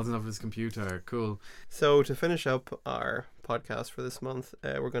man who falls in love with his computer. Cool. So to finish up our podcast for this month,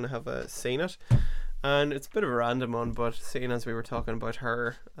 we're going to have a Seen It, and it's a bit of a random one, but seeing as we were talking about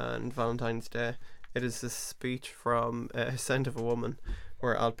Her and Valentine's Day, it is this speech from Scent of a Woman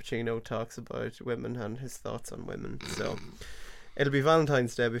where Al Pacino talks about women and his thoughts on women. So it'll be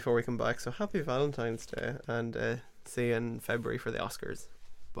Valentine's Day before we come back, so happy Valentine's Day, and see you in February for the Oscars.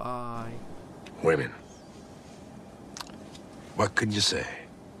 Bye. Women. What could you say?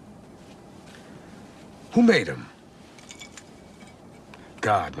 Who made them?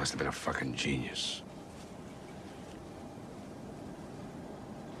 God must have been a fucking genius.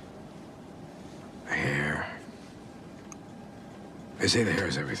 The hair. They say the hair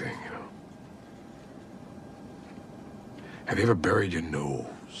is everything, you know. Have you ever buried your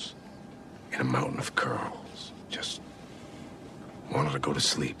nose in a mountain of curls? Just wanted to go to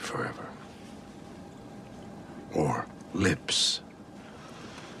sleep forever. Or lips.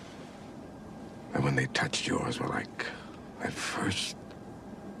 And when they touched yours were like that first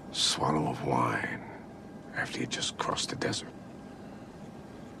swallow of wine after you just crossed the desert.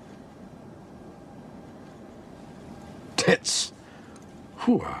 Tits.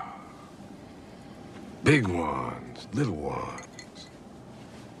 Hooah. Big ones, little ones.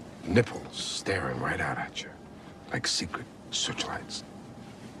 Nipples staring right out at you like secret searchlights.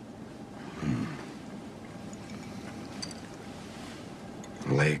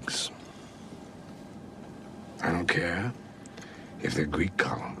 Legs. I don't care if they're Greek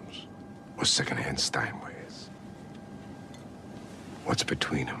columns or secondhand Steinways. What's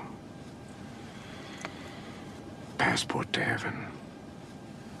between them? passport to heaven.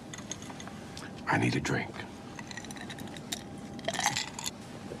 I need a drink.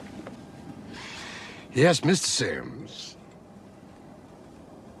 Yes, Mr. Sims.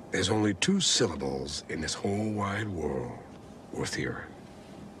 There's only 2 syllables in this whole wide world worth hearing.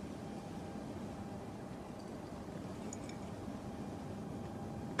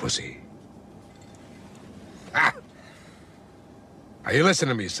 Pussy. Ah! Are you listening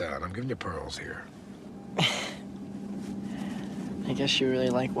to me, son? I'm giving you pearls here. I guess you really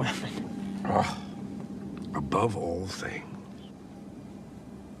like women. Oh, above all things.